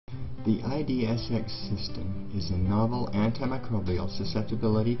The IDSX system is a novel antimicrobial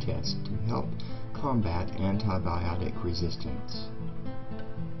susceptibility test to help combat antibiotic resistance.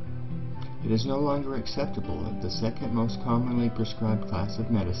 It is no longer acceptable that the second most commonly prescribed class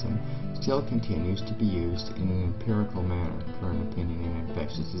of medicine still continues to be used in an empirical manner, current opinion in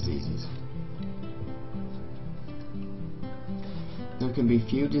infectious diseases. There can be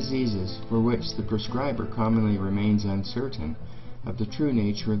few diseases for which the prescriber commonly remains uncertain of the true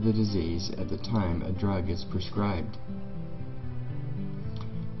nature of the disease at the time a drug is prescribed.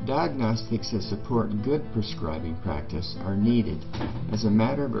 Diagnostics that support good prescribing practice are needed as a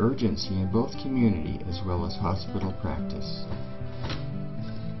matter of urgency in both community as well as hospital practice.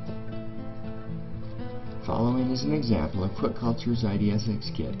 Following is an example of Kwikculture's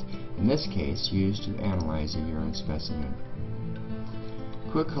IDSX kit, in this case used to analyze a urine specimen.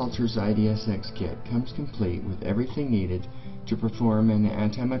 Kwikculture's IDSX kit comes complete with everything needed to perform an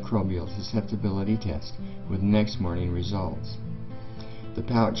antimicrobial susceptibility test with next morning results. The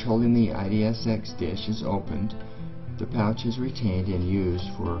pouch holding the IDSX dish is opened. The pouch is retained and used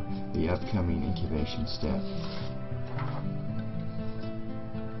for the upcoming incubation step.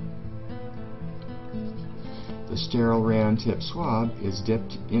 The sterile round tip swab is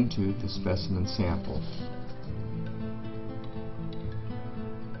dipped into the specimen sample.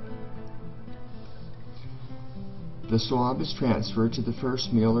 The swab is transferred to the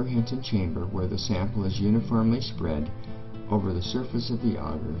first Mueller-Hinton chamber where the sample is uniformly spread over the surface of the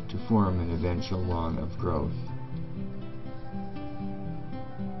agar to form an eventual lawn of growth.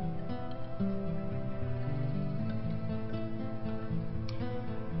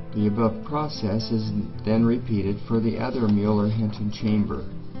 The above process is then repeated for the other Mueller-Hinton chamber.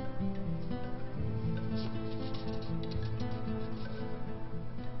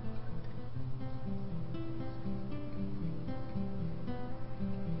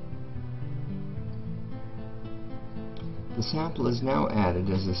 The sample is now added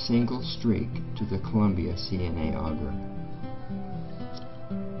as a single streak to the Columbia CNA agar.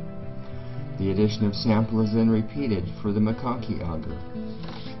 The addition of sample is then repeated for the McConkey agar.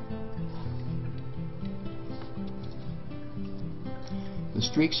 The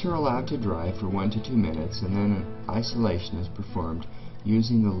streaks are allowed to dry for 1 to 2 minutes and then an isolation is performed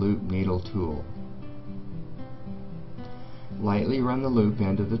using the loop needle tool. Lightly run the loop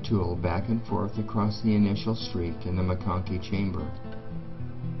end of the tool back and forth across the initial streak in the McConkey chamber.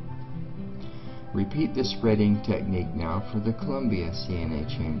 Repeat the spreading technique now for the Columbia CNA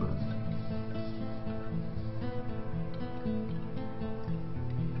chamber.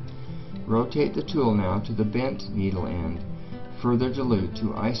 Rotate the tool now to the bent needle end. Further dilute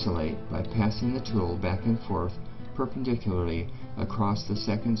to isolate by passing the tool back and forth perpendicularly across the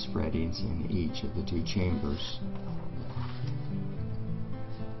second spreadings in each of the 2 chambers.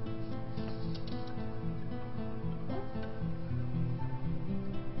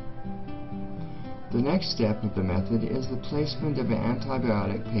 The next step of the method is the placement of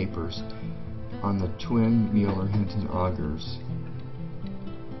antibiotic papers on the twin Mueller-Hinton agars.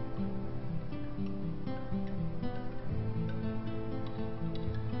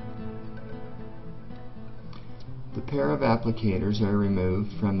 The pair of applicators are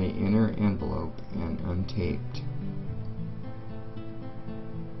removed from the inner envelope and untaped.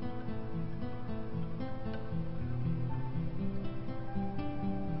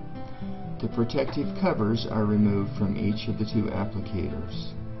 The protective covers are removed from each of the 2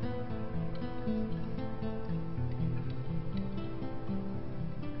 applicators.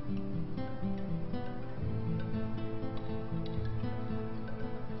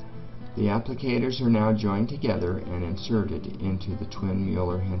 The applicators are now joined together and inserted into the twin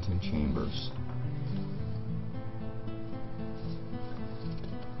Mueller-Hinton chambers.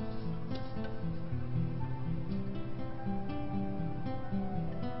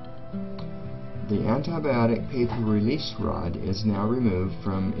 The antibiotic paper release rod is now removed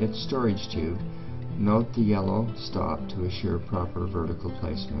from its storage tube. Note the yellow stop to assure proper vertical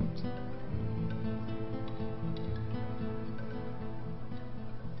placement.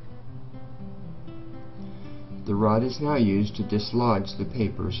 The rod is now used to dislodge the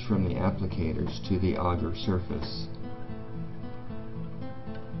papers from the applicators to the agar surface.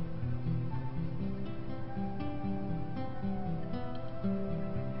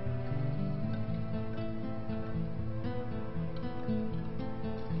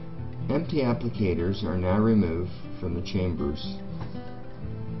 Empty applicators are now removed from the chambers.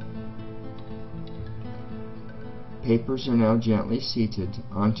 Papers are now gently seated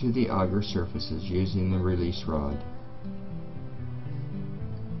onto the agar surfaces using the release rod.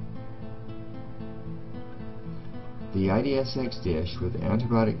 The The IDSX dish with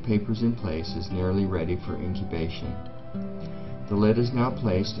antibiotic papers in place is nearly ready for incubation. The lid is now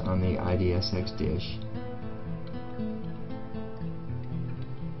placed on the IDSX dish.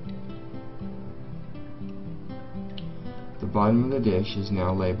 The bottom of the dish is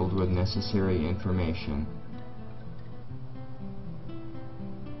now labeled with necessary information.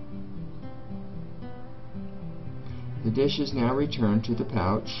 The dish is now returned to the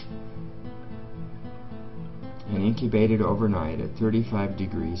pouch and incubated overnight at 35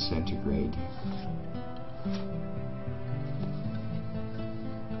 degrees centigrade.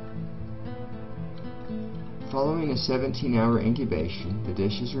 Following a 17-hour incubation, the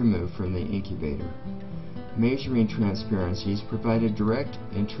dish is removed from the incubator. Measuring transparencies provide a direct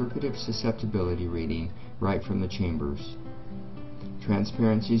interpretive susceptibility reading right from the chambers.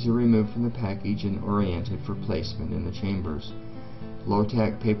 Transparencies are removed from the package and oriented for placement in the chambers.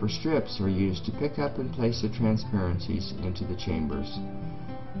 Low-tack paper strips are used to pick up and place the transparencies into the chambers.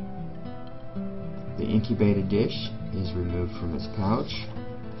 The incubated dish is removed from its pouch.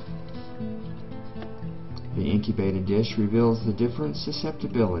 The incubated dish reveals the different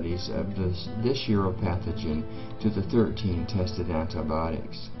susceptibilities of this uropathogen to the 13 tested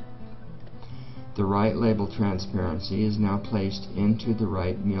antibiotics. The right labeled transparency is now placed into the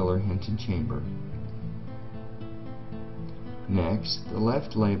right Mueller-Hinton chamber. Next, the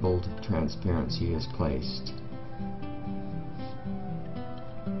left labeled transparency is placed.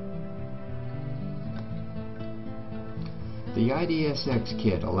 The IDSX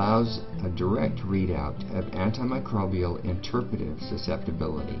kit allows a direct readout of antimicrobial interpretive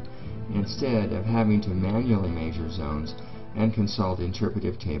susceptibility instead of having to manually measure zones and consult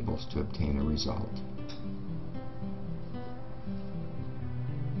interpretive tables to obtain a result.